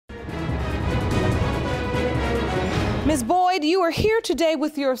Ms. Boyd, you are here today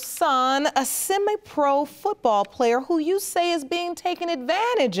with your son, a semi-pro football player who you say is being taken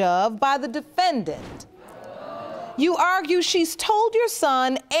advantage of by the defendant. You argue she's told your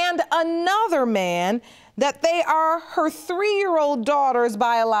son and another man that they are her 3-year-old daughter's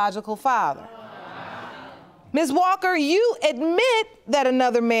biological father. Ms. Walker, you admit that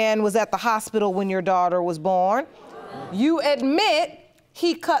another man was at the hospital when your daughter was born. You admit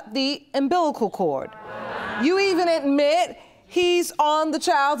he cut the umbilical cord. You even admit he's on the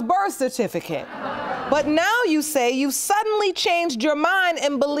child's birth certificate. But now you say you suddenly changed your mind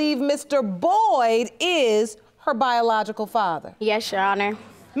and believe Mr. Boyd is her biological father. Yes, Your Honor.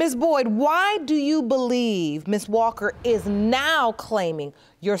 Ms. Boyd, why do you believe Ms. Walker is now claiming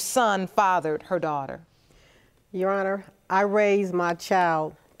your son fathered her daughter? Your Honor, I raised my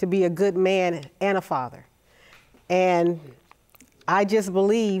child to be a good man and a father. And I just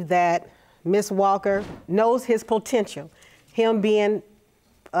believe that Ms. Walker knows his potential, him being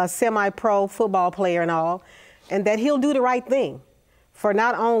a semi-pro football player and all, and that he'll do the right thing for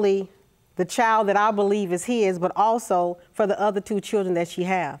not only the child that I believe is his, but also for the other 2 children that she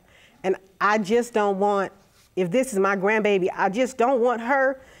has. And I just don't want, if this is my grandbaby, I just don't want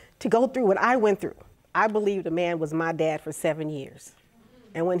her to go through what I went through. I believe the man was my dad for 7 years.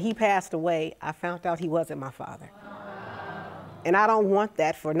 And when he passed away, I found out he wasn't my father. And I don't want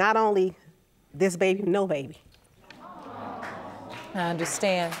that for not only this baby, no baby. I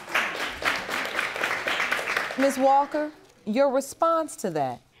understand. Ms. Walker, your response to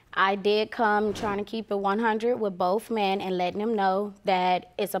that? I did come trying to keep it 100 with both men and letting them know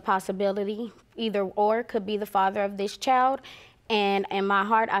that it's a possibility either or could be the father of this child. And in my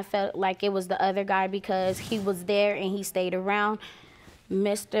heart, I felt like it was the other guy because he was there and he stayed around.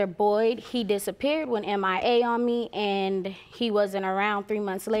 Mr. Boyd, he disappeared, went MIA on me, and he wasn't around 3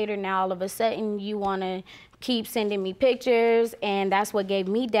 months later. Now, all of a sudden, you want to keep sending me pictures, and that's what gave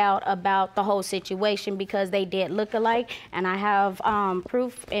me doubt about the whole situation because they did look alike, and I have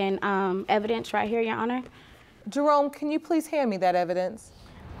proof and evidence right here, Your Honor. Jerome, can you please hand me that evidence?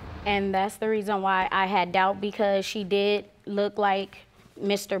 And that's the reason why I had doubt because she did look like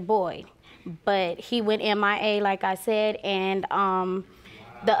Mr. Boyd, but he went MIA, like I said, and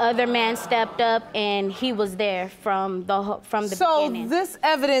the other man stepped up and he was there from the beginning. So this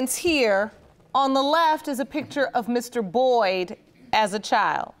evidence here on the left is a picture of Mr. Boyd as a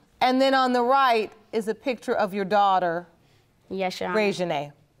child. And then on the right is a picture of your daughter, yes, Your Honor.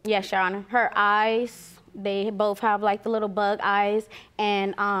 Regine. Yes, Your Honor. Her eyes, they both have like the little bug eyes,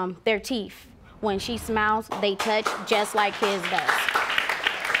 and their teeth. When she smiles, they touch just like his does.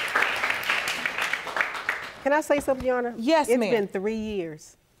 Can I say something, Your Honor? Yes, ma'am. It's been 3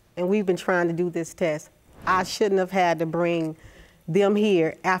 years, and we've been trying to do this test. I shouldn't have had to bring them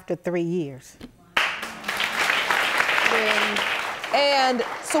here after 3 years. And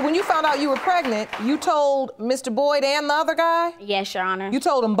so when you found out you were pregnant, you told Mr. Boyd and the other guy? Yes, Your Honor. You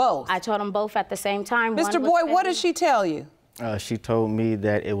told them both? I told them both at the same time. Mr. Boyd, what did she tell you? She told me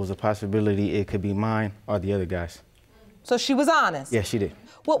that it was a possibility it could be mine or the other guy's. So she was honest? Yes, she did.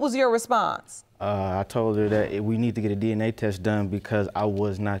 What was your response? I told her that we need to get a DNA test done because I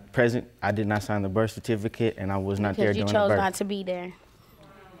was not present. I did not sign the birth certificate, and I was not there during the birth. Because you chose not to be there.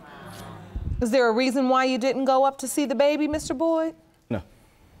 Is there a reason why you didn't go up to see the baby, Mr. Boyd? No,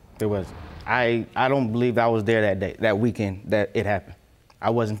 there wasn't. I don't believe I was there that day, that weekend that it happened. I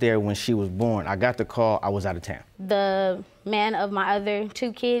wasn't there when she was born. I got the call, I was out of town. The man of my other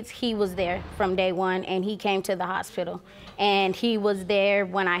 2 kids, he was there from day one, and he came to the hospital. And he was there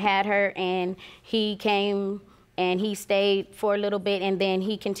when I had her, and he came and he stayed for a little bit, and then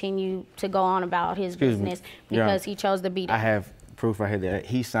he continued to go on about his business because he chose to be there. I have proof right here that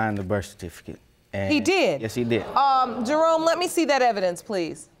he signed the birth certificate. And he did? Yes, he did. Jerome, let me see that evidence,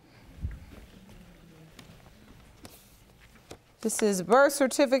 please. This is birth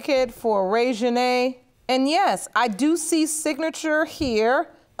certificate for Regine. And yes, I do see signature here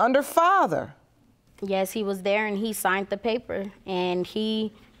under father. Yes, he was there and he signed the paper, and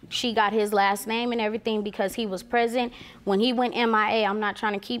she got his last name and everything because he was present. When he went MIA, I'm not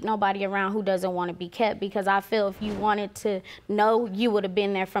trying to keep nobody around who doesn't want to be kept, because I feel if you wanted to know, you would have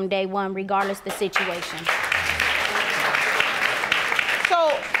been there from day one, regardless the situation.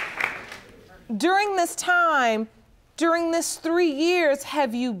 So during this time, during this 3 years,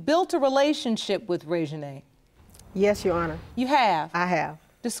 have you built a relationship with Regine? Yes, Your Honor. You have? I have.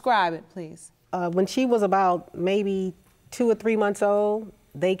 Describe it, please. When she was about maybe 2 or 3 months old,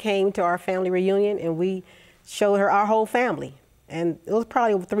 they came to our family reunion and we showed her our whole family. And it was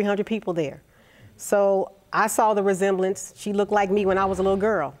probably over 300 people there. So I saw the resemblance. She looked like me when I was a little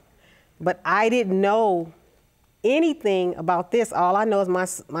girl. But I didn't know anything about this. All I know is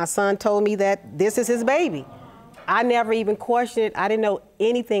my son told me that this is his baby. I never even questioned it. I didn't know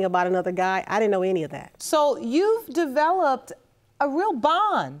anything about another guy. I didn't know any of that. So you've developed a real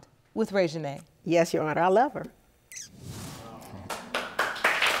bond with Reginae. Yes, Your Honor, I love her.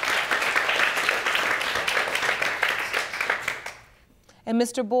 And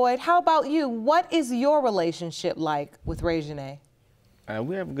Mr. Boyd, how about you? What is your relationship like with Reginae?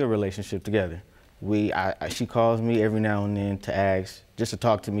 We have a good relationship together. She calls me every now and then to ask, just to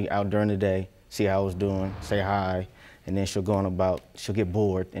talk to me out during the day, see how I was doing, say hi, and then she'll she'll get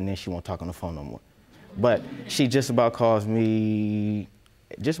bored, and then she won't talk on the phone no more. But she just about calls me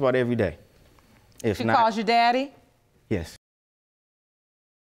just about every day. She calls you daddy? Yes.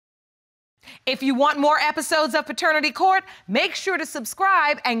 If you want more episodes of Paternity Court, make sure to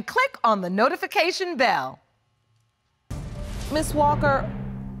subscribe and click on the notification bell. Ms. Walker,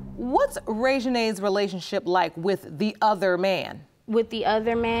 what's Reginae's relationship like with the other man? With the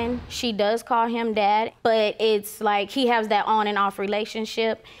other man, she does call him dad, but it's like he has that on and off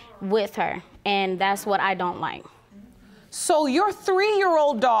relationship with her, and that's what I don't like. So your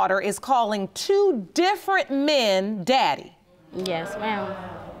 3-year-old daughter is calling 2 different men daddy? Yes, ma'am.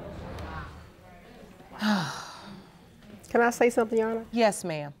 Can I say something, Your Honor? Yes,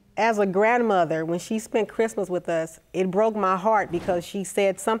 ma'am. As a grandmother, when she spent Christmas with us, it broke my heart because she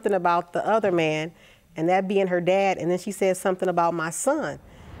said something about the other man, and that being her dad, and then she said something about my son.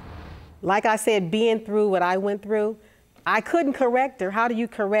 Like I said, being through what I went through, I couldn't correct her. How do you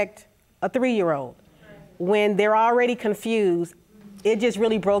correct a 3-year-old? When they're already confused, it just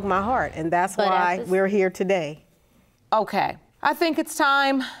really broke my heart, and that's why we're here today. Okay, I think it's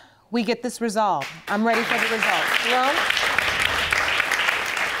time we get this resolved. I'm ready for the results. Jerome?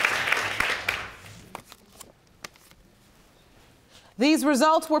 These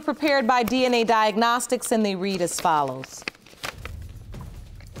results were prepared by DNA Diagnostics, and they read as follows.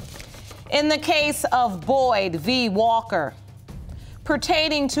 In the case of Boyd v. Walker,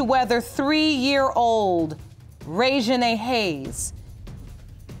 pertaining to whether 3-year-old Reginae Hayes,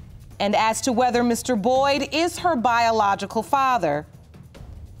 and as to whether Mr. Boyd is her biological father,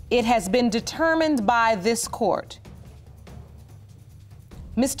 it has been determined by this court.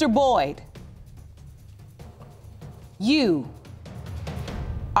 Mr. Boyd, you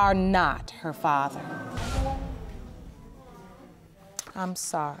are not her father. I'm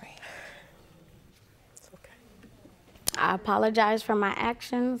sorry. It's okay. I apologize for my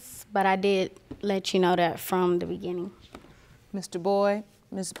actions, but I did let you know that from the beginning. Mr. Boyd,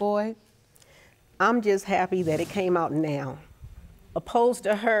 Ms. Boyd? I'm just happy that it came out now, opposed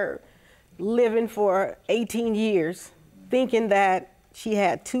to her living for 18 years, thinking that she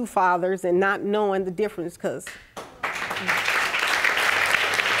had 2 fathers and not knowing the difference, because.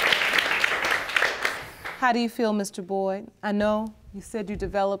 How do you feel, Mr. Boyd? I know you said you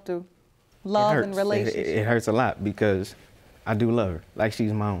developed a love and relationship. It hurts a lot because I do love her, like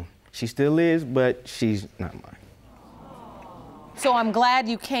she's my own. She still is, but she's not mine. So I'm glad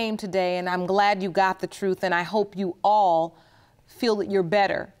you came today, and I'm glad you got the truth, and I hope you all feel that you're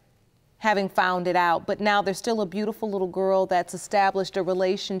better having found it out. But now there's still a beautiful little girl that's established a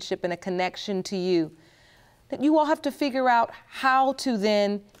relationship and a connection to you that you all have to figure out how to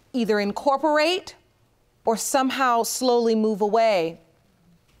then either incorporate or somehow slowly move away,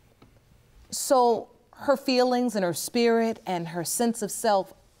 so her feelings and her spirit and her sense of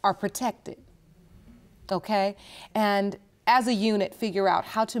self are protected, okay? And as a unit, figure out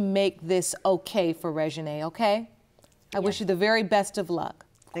how to make this okay for Reginae, okay? I wish you the very best of luck.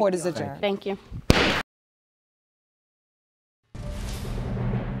 Court is adjourned. Thank you.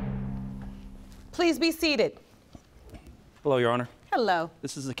 Please be seated. Hello, Your Honor. Hello.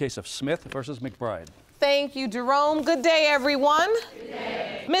 This is the case of Smith versus McBride. Thank you, Jerome. Good day, everyone. Good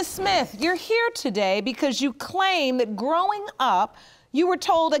day. Ms. Smith, you're here today because you claim that growing up, you were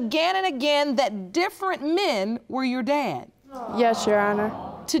told again and again that different men were your dad. Yes, Your Honor.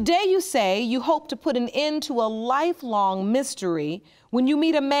 Today you say you hope to put an end to a lifelong mystery when you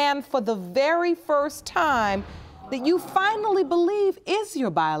meet a man for the very first time that you finally believe is your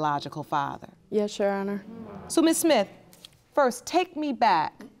biological father. Yes, Your Honor. So, Ms. Smith, first, take me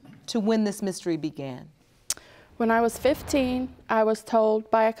back to when this mystery began. When I was 15, I was told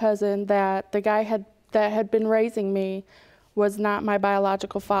by a cousin that the guy that had been raising me was not my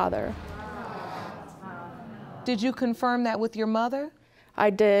biological father. Did you confirm that with your mother? I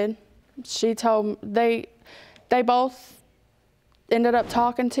did. She told me, they both ended up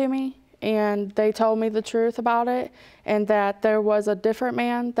talking to me, and they told me the truth about it, and that there was a different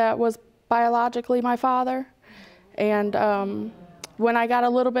man that was biologically my father. And when I got a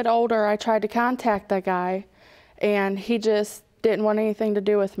little bit older, I tried to contact that guy, and he just didn't want anything to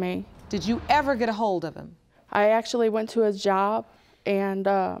do with me. Did you ever get a hold of him? I actually went to his job, and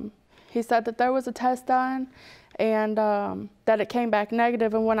he said that there was a test done and that it came back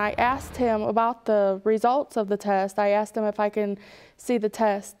negative. And when I asked him about the results of the test, I asked him if I can see the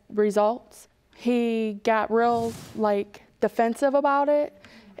test results. He got real defensive about it,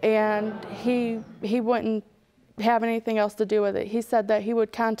 and he wouldn't have anything else to do with it. He said that he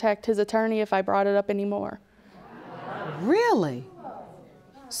would contact his attorney if I brought it up anymore. Really?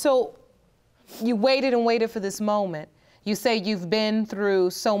 So you waited and waited for this moment. You say you've been through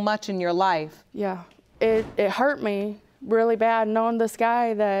so much in your life. Yeah, it hurt me really bad knowing this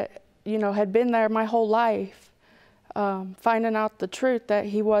guy that, you know, had been there my whole life, finding out the truth that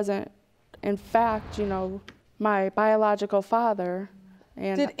he wasn't, in fact, you know, my biological father.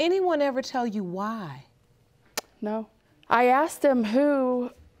 And did anyone ever tell you why? No. I asked him who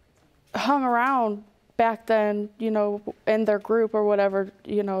hung around back then, you know, in their group or whatever,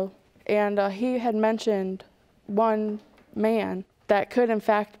 you know, and he had mentioned one man that could in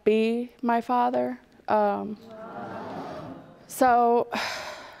fact be my father. So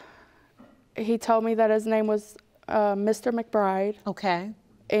he told me that his name was Mr. McBride. Okay.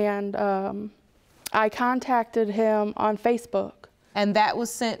 And I contacted him on Facebook. And that was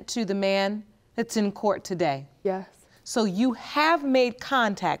sent to the man that's in court today? Yes. So you have made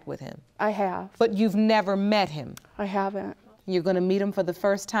contact with him? I have. But you've never met him? I haven't. You're going to meet him for the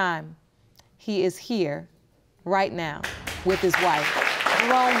first time. He is here right now with his wife.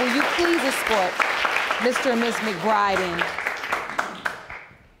 Jerome, will you please escort Mr. and Ms. McBride in?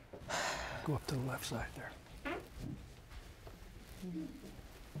 Go up to the left side there.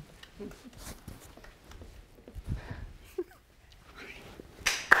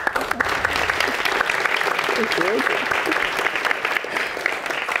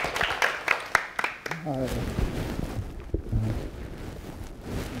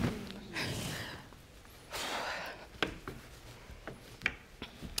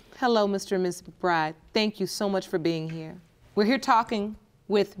 Hello, Mr. and Ms. McBride. Thank you so much for being here. We're here talking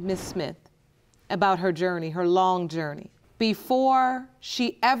with Ms. Smith about her journey, her long journey. Before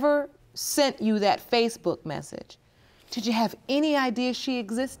she ever sent you that Facebook message, did you have any idea she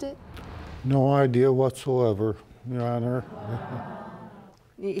existed? No idea whatsoever, Your Honor.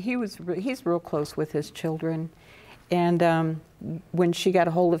 He's real close with his children. And when she got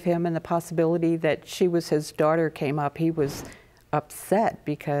a hold of him and the possibility that she was his daughter came up, he was upset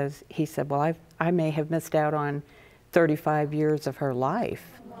because he said, well, I may have missed out on 35 years of her life.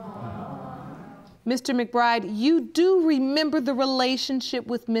 Mr. McBride, you do remember the relationship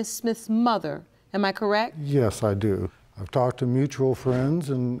with Miss Smith's mother, am I correct? Yes, I do. I've talked to mutual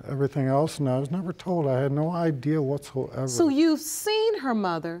friends and everything else, and I was never told. I had no idea whatsoever. So you've seen her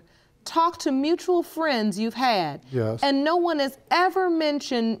mother, talked to mutual friends you've had. Yes. And no one has ever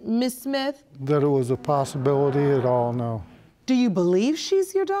mentioned Miss Smith? That it was a possibility at all, no. Do you believe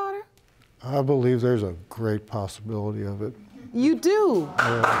she's your daughter? I believe there's a great possibility of it. You do?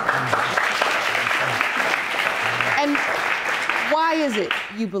 And why is it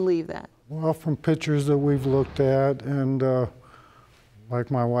you believe that? Well, from pictures that we've looked at, and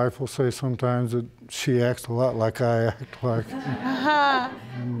like my wife will say sometimes that she acts a lot like I act like.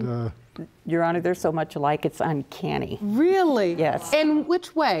 And, Your Honor, they're so much alike, it's uncanny. Really? Yes. In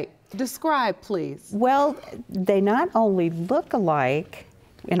which way? Describe, please. Well, they not only look alike,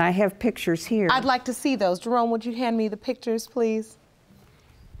 and I have pictures here. I'd like to see those. Jerome, would you hand me the pictures, please?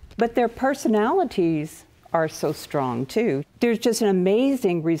 But their personalities are so strong, too. There's just an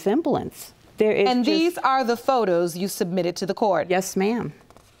amazing resemblance. And these are the photos you submitted to the court? Yes, ma'am.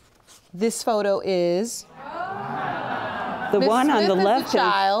 This photo is? The Ms. one on Smith the is left the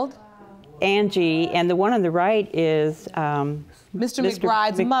child. is Angie, and the one on the right is Mr.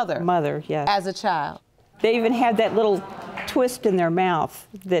 McBride's mother. Mother, yes. As a child. They even had that little twist in their mouth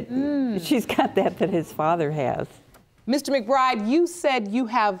that she's got that his father has. Mr. McBride, you said you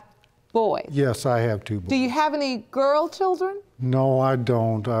have boys. yes, I have two boys. Do you have any girl children? No, I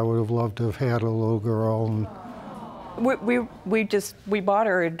don't. I would have loved to have had a little girl. And We bought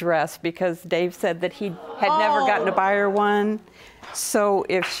her a dress because Dave said that he had never gotten to buy her one. So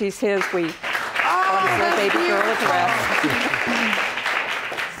if she's his, we bought a little baby girl a dress.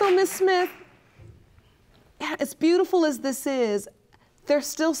 So, Miss Smith, as beautiful as this is, there's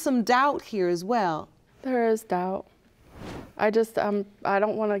still some doubt here as well. There is doubt. I don't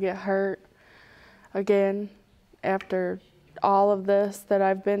want to get hurt again after all of this that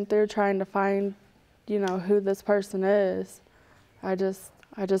I've been through trying to find, you know, who this person is. I just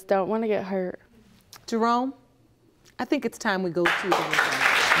don't want to get hurt. Jerome, I think it's time we go to the results.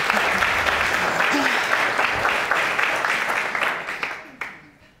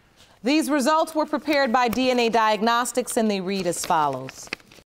 These results were prepared by DNA Diagnostics and they read as follows.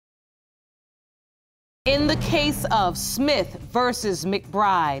 In the case of Smith versus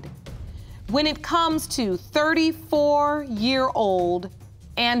McBride, when it comes to 34-year-old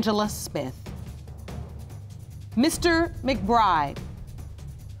Angela Smith, Mr. McBride,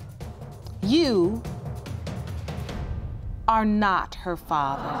 you are not her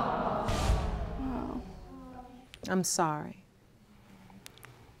father. Oh. I'm sorry.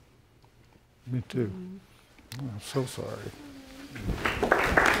 Me too. I'm so sorry.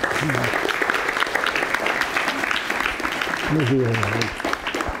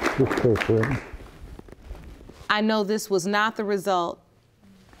 I know this was not the result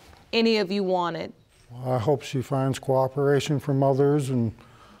any of you wanted. I hope she finds cooperation from others, and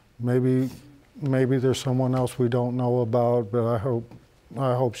maybe there's someone else we don't know about, but I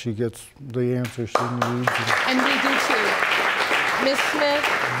hope she gets the answer she needs. And we do too. Ms. Smith?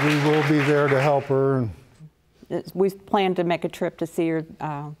 We will be there to help her. We plan to make a trip to see her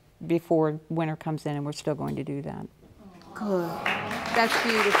before winter comes in, and we're still going to do that. Good. That's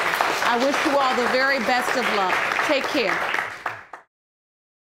beautiful. I wish you all the very best of luck. Take care.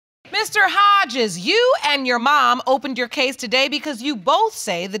 Mr. Hodges, you and your mom opened your case today because you both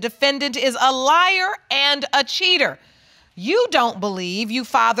say the defendant is a liar and a cheater. You don't believe you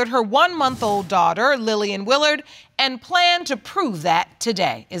fathered her 1-month-old daughter, Lillian Willard, and plan to prove that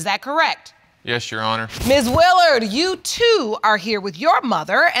today. Is that correct? Yes, Your Honor. Ms. Willard, you too are here with your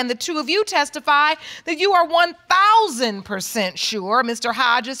mother, and the two of you testify that you are 1,000% sure Mr.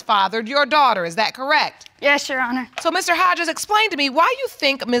 Hodges fathered your daughter. Is that correct? Yes, Your Honor. So, Mr. Hodges, explain to me why you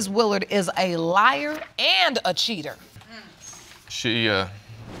think Ms. Willard is a liar and a cheater. She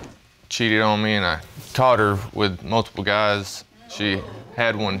cheated on me, and I caught her with multiple guys. She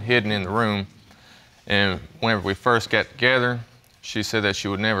had one hidden in the room, and whenever we first got together, she said that she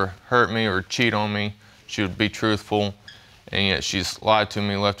would never hurt me or cheat on me. She would be truthful, and yet she's lied to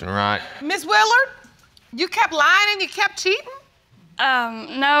me left and right. Ms. Willard, you kept lying and you kept cheating?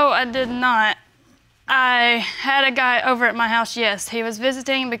 No, I did not. I had a guy over at my house, yes. He was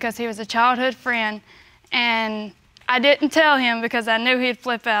visiting because he was a childhood friend, and I didn't tell him because I knew he'd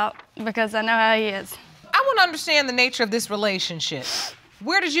flip out because I know how he is. I want to understand the nature of this relationship.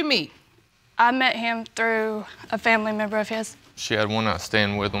 Where did you meet? I met him through a family member of his. She had one night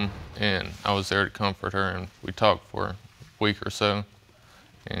stand with him, and I was there to comfort her, and we talked for a week or so.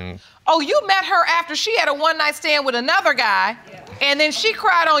 And oh, you met her after she had a one-night stand with another guy, and then she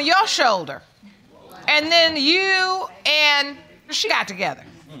cried on your shoulder. And then you and she got together.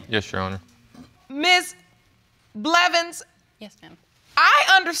 yes, Your Honor. Ms. Blevins. Yes, ma'am. I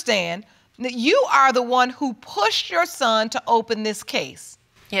understand that you are the one who pushed your son to open this case.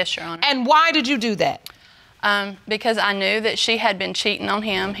 Yes, Your Honor. And why did you do that? Because I knew that she had been cheating on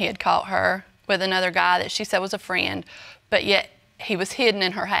him. He had caught her with another guy that she said was a friend, but yet he was hidden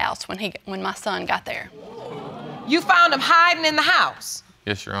in her house when my son got there. You found him hiding in the house?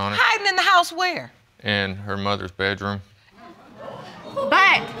 Yes, Your Honor. Hiding in the house where? In her mother's bedroom.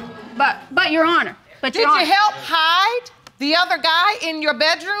 But Your Honor. But Did you help hide the other guy in your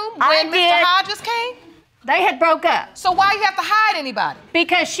bedroom when Mr. Hodges came? They had broke up. So why you have to hide anybody?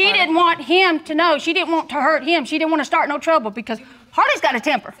 Because she didn't want him to know. She didn't want to hurt him. She didn't want to start no trouble because Hardy's got a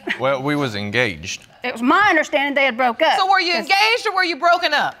temper. Well, we was engaged. It was my understanding they had broke up. So were you engaged or were you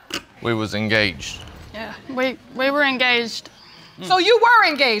broken up? We was engaged. Yeah, we were engaged. So you were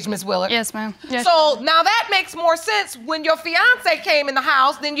engaged, Miss Willard? Yes, ma'am. Yes. So now that makes more sense. When your fiance came in the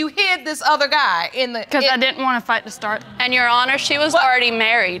house, then you hid this other guy in the... Because I didn't want to fight to start. And Your Honor, she was already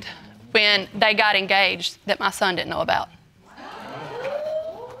married when they got engaged that my son didn't know about.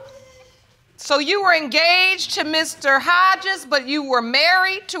 So you were engaged to Mr. Hodges, but you were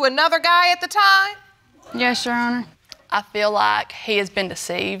married to another guy at the time? Yes, Your Honor. I feel like he has been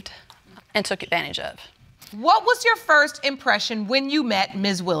deceived and took advantage of. What was your first impression when you met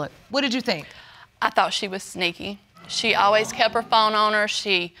Ms. Willard? What did you think? I thought she was sneaky. She always kept her phone on her.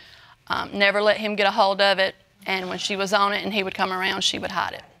 She never let him get a hold of it. And when she was on it and he would come around, she would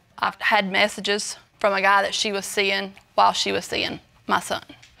hide it. I've had messages from a guy that she was seeing while she was seeing my son.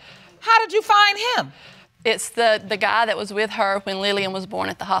 How did you find him? It's the guy that was with her when Lillian was born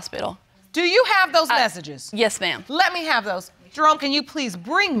at the hospital. Do you have those messages? Yes, ma'am. Let me have those. Jerome, can you please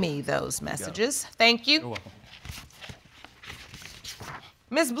bring me those messages? Thank you. You're welcome.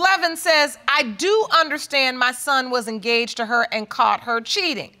 Ms. Blevins says, I do understand my son was engaged to her and caught her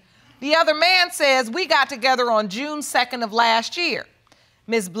cheating. The other man says, we got together on June 2nd of last year.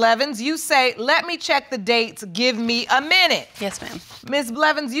 Ms. Blevins, you say, let me check the dates, give me a minute. Yes, ma'am. Ms.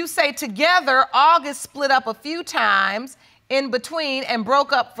 Blevins, you say together, August split up a few times, in between and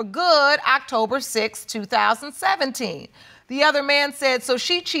broke up for good October 6, 2017. The other man said, so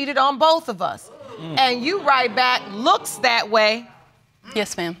she cheated on both of us. And you write back, looks that way.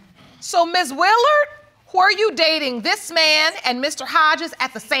 Yes, ma'am. So, Ms. Willard, were you dating this man and Mr. Hodges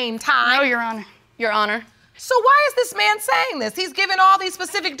at the same time? No, Your Honor. Your Honor. So why is this man saying this? He's giving all these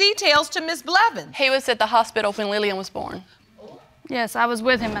specific details to Ms. Blevins. He was at the hospital when Lillian was born. Yes, I was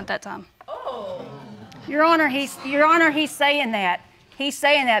with him at that time. Your Honor, he's saying that. He's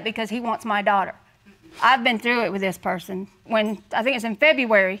saying that because he wants my daughter. I've been through it with this person. When, I think it's in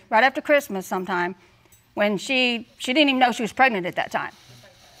February, right after Christmas sometime, when she didn't even know she was pregnant at that time.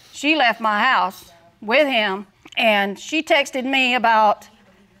 She left my house with him, and she texted me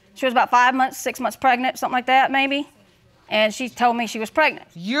she was about 5 months, 6 months pregnant, something like that maybe, and she told me she was pregnant.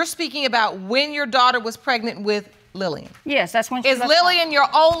 You're speaking about when your daughter was pregnant with Lillian? Yes, that's when she Is Lillian your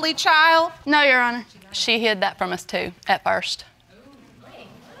only child? No, Your Honor. She hid that from us too, at first.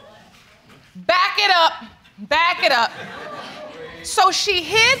 Back it up. Back it up. So she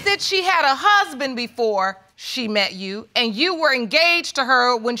hid that she had a husband before she met you, and you were engaged to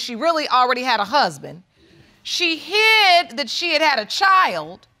her when she really already had a husband. She hid that she had a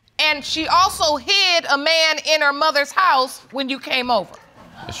child, and she also hid a man in her mother's house when you came over.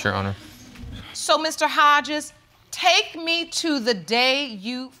 Yes, Your Honor. So, Mr. Hodges, take me to the day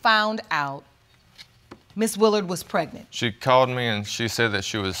you found out Miss Willard was pregnant. She called me and she said that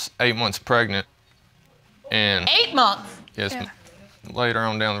she was 8 months pregnant. And 8 months? Yes. Yeah. Later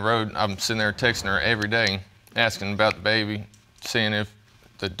on down the road, I'm sitting there texting her every day, asking about the baby, seeing if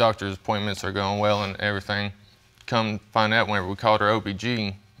the doctor's appointments are going well and everything. Come find out whenever we called her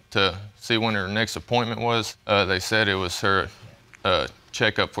OBG to see when her next appointment was, they said it was her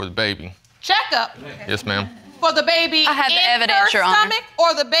checkup for the baby. Checkup? Yes, ma'am. For the baby I have the evidence, Your her Honor. stomach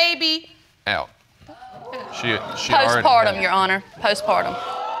or the baby? Out. She Postpartum, Your Honor. Postpartum.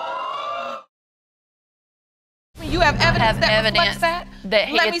 You have evidence that reflects that? That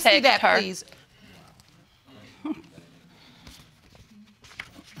he Let me see that, her. please.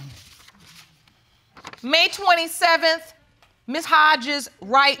 May 27th, Ms. Hodges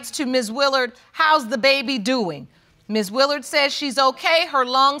writes to Ms. Willard, how's the baby doing? Ms. Willard says she's okay, her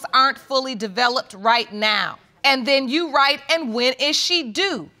lungs aren't fully developed right now. And then you write, and when is she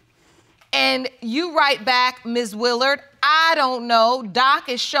due? And you write back, Ms. Willard, I don't know, Doc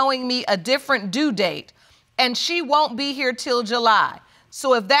is showing me a different due date, and she won't be here till July.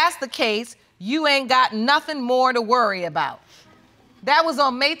 So if that's the case, you ain't got nothing more to worry about. That was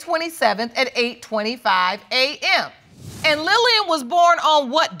on May 27th at 8:25 a.m. And Lillian was born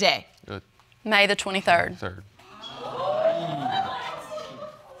on what day? May the 23rd.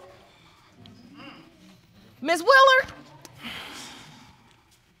 Ms. Willard,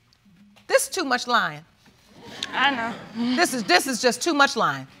 this is too much lying. I know. This is just too much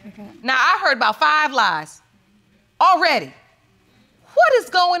lying. Okay. Now, I heard about 5 lies already. What is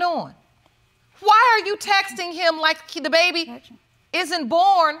going on? Why are you texting him like the baby isn't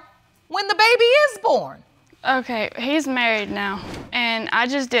born when the baby is born? Okay, he's married now, and I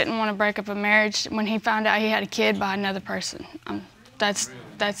just didn't want to break up a marriage when he found out he had a kid by another person. That's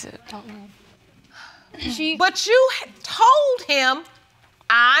it. But you told him,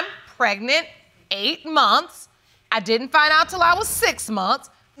 I'm pregnant 8 months. I didn't find out till I was 6 months.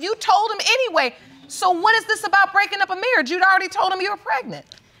 You told him anyway. So what is this about breaking up a marriage? You'd already told him you were pregnant.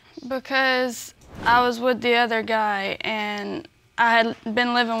 Because I was with the other guy, and I had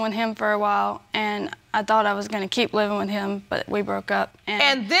been living with him for a while, and I thought I was going to keep living with him, but we broke up.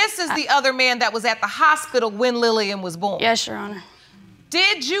 And this is the other man that was at the hospital when Lillian was born? Yes, Your Honor.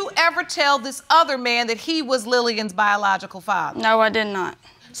 Did you ever tell this other man that he was Lillian's biological father? No, I did not.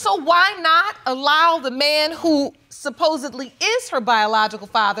 So why not allow the man who supposedly is her biological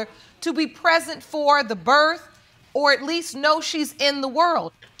father to be present for the birth, or at least know she's in the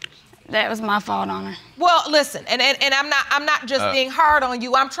world? That was my fault, Honor. Well, listen, and I'm not just being hard on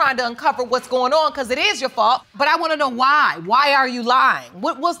you. I'm trying to uncover what's going on because it is your fault. But I want to know why. Why are you lying?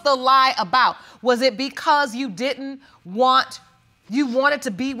 What was the lie about? Was it because you wanted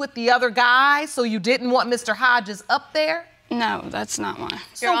to be with the other guy, so you didn't want Mr. Hodges up there? No, that's not why.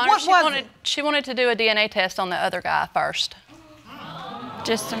 Your Honor, she wanted to do a DNA test on the other guy first.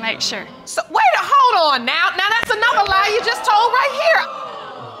 Just to make sure. So wait, hold on now. Now that's another lie you just told right here.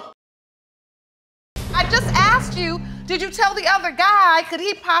 I just asked you, did you tell the other guy, could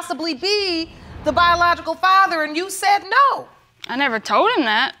he possibly be the biological father? And you said no. I never told him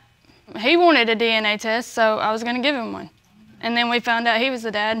that. He wanted a DNA test, so I was going to give him one. And then we found out he was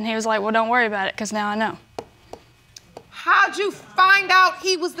the dad, and he was like, well, don't worry about it, because now I know. How'd you find out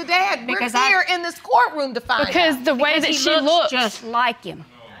he was the dad? Because We're here in this courtroom to find out. Because the way that she looks just like him.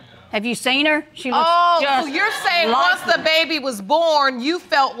 Have you seen her? She looks so you're saying once the baby was born, you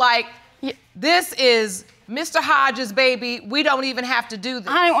felt like this is Mr. Hodges' baby. We don't even have to do this.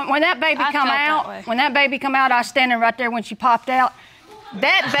 Honey, when that baby come out, I was standing right there when she popped out.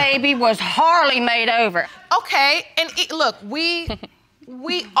 That baby was Harley made over. Okay, and look, we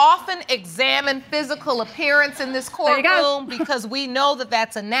often examine physical appearance in this courtroom because we know that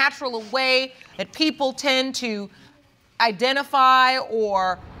that's a natural way that people tend to identify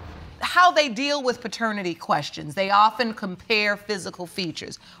or how they deal with paternity questions. They often compare physical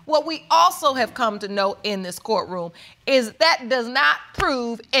features. What we also have come to know in this courtroom is that does not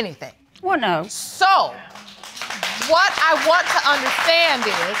prove anything. Well, no. So, what I want to understand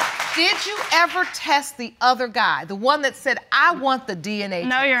is, did you ever test the other guy, the one that said, I want the DNA test?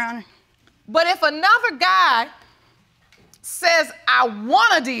 No, Your Honor. But if another guy says, I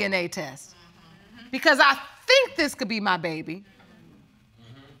want a DNA test because I think this could be my baby,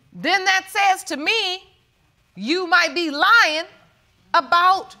 then that says to me, you might be lying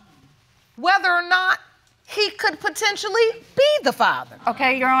about whether or not he could potentially be the father.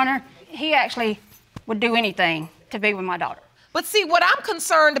 Okay, Your Honor, he actually would do anything to be with my daughter. But see, what I'm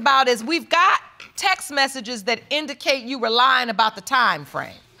concerned about is we've got text messages that indicate you were lying about the time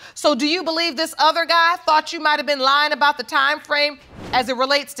frame. So do you believe this other guy thought you might have been lying about the time frame as it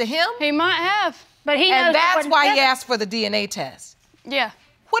relates to him? He might have. But he knows. And that's why he asked for the DNA test. Yeah.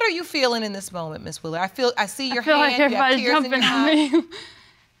 What are you feeling in this moment, Miss Willard? I see your I feel hand, like you have everybody's tears in jumping your on eyes. me.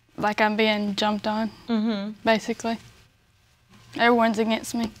 Like I'm being jumped on, basically. Everyone's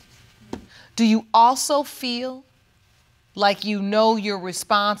against me. Do you also feel like you know you're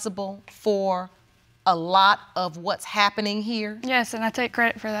responsible for a lot of what's happening here? Yes, and I take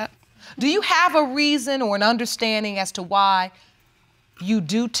credit for that. Do you have a reason or an understanding as to why you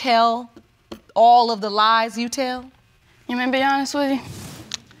do tell all of the lies you tell? You want me to be honest with you?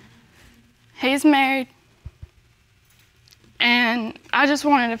 He's married, and I just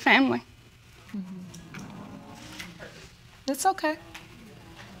wanted a family. It's okay.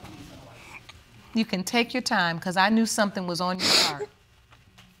 You can take your time, because I knew something was on your heart.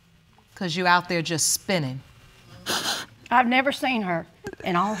 Because you're out there just spinning. I've never seen her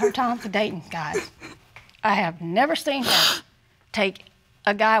in all her time for dating guys. I have never seen her take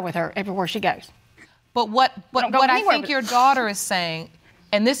a guy with her everywhere she goes. But what I think your daughter is saying,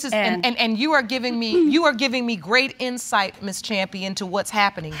 and this is and you are giving me great insight, Miss Champy, into what's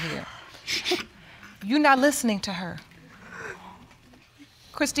happening here. You're not listening to her.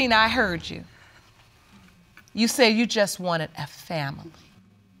 Christina, I heard you. You said you just wanted a family.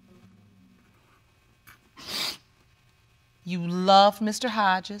 You love Mr.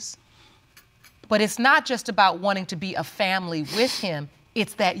 Hodges, but it's not just about wanting to be a family with him,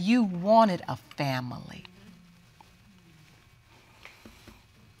 it's that you wanted a family.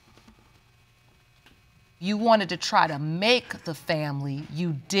 You wanted to try to make the family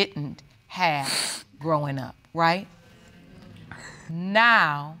you didn't have growing up, right?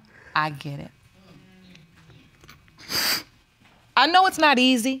 Now I get it. I know it's not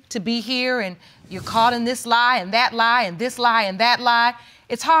easy to be here and you're caught in this lie and that lie and this lie and that lie.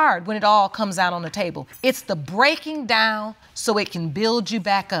 It's hard when it all comes out on the table. It's the breaking down so it can build you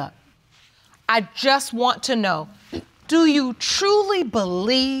back up. I just want to know, do you truly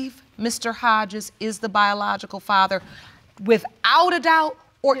believe Mr. Hodges is the biological father without a doubt?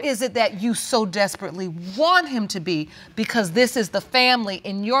 Or is it that you so desperately want him to be because this is the family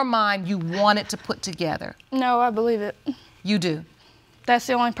in your mind you wanted to put together? No, I believe it. You do? That's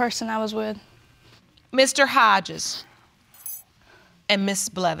the only person I was with. Mr. Hodges and Miss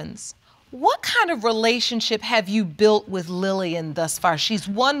Blevins, what kind of relationship have you built with Lillian thus far? She's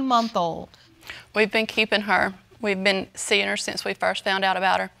 1 month old. We've been keeping her. We've been seeing her since we first found out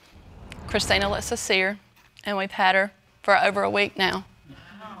about her. Christina lets us see her, and we've had her for over a week now,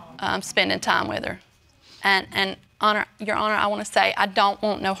 spending time with her. And Your Honor, I want to say I don't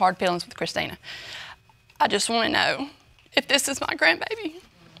want no hard feelings with Christina. I just want to know if this is my grandbaby.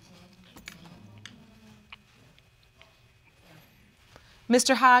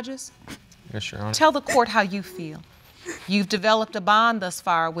 Mr. Hodges? Yes, Your Honor. Tell the court how you feel. You've developed a bond thus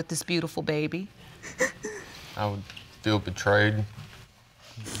far with this beautiful baby. I would feel betrayed,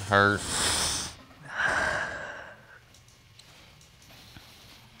 hurt.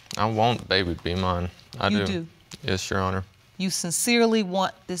 I want the baby to be mine. I do. You do? Yes, Your Honor. You sincerely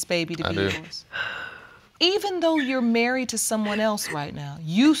want this baby to be yours? Even though you're married to someone else right now,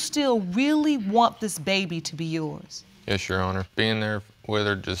 you still really want this baby to be yours? Yes, Your Honor. Being there with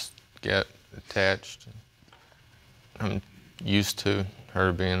her, just get attached. I'm used to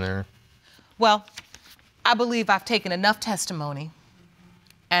her being there. Well, I believe I've taken enough testimony,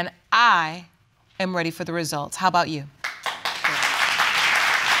 and I am ready for the results. How about you?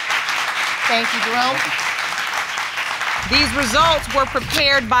 Thank you, Jerome. These results were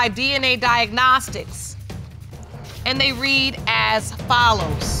prepared by DNA Diagnostics, and they read as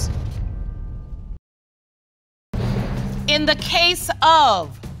follows. In the case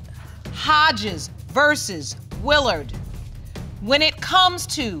of Hodges versus Willard, when it comes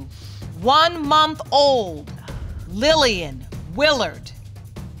to 1-month-old Lillian Willard,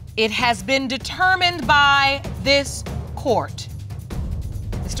 it has been determined by this court.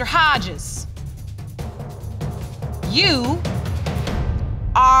 Mr. Hodges, you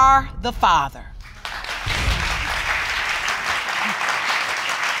are the father.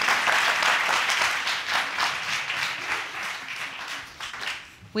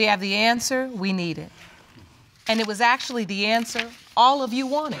 We have the answer we needed. And it was actually the answer all of you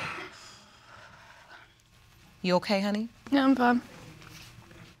wanted. You okay, honey? Yeah, I'm fine.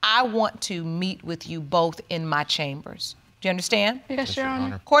 I want to meet with you both in my chambers. Do you understand? Yes, Your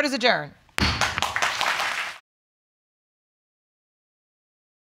Honor. Court is adjourned.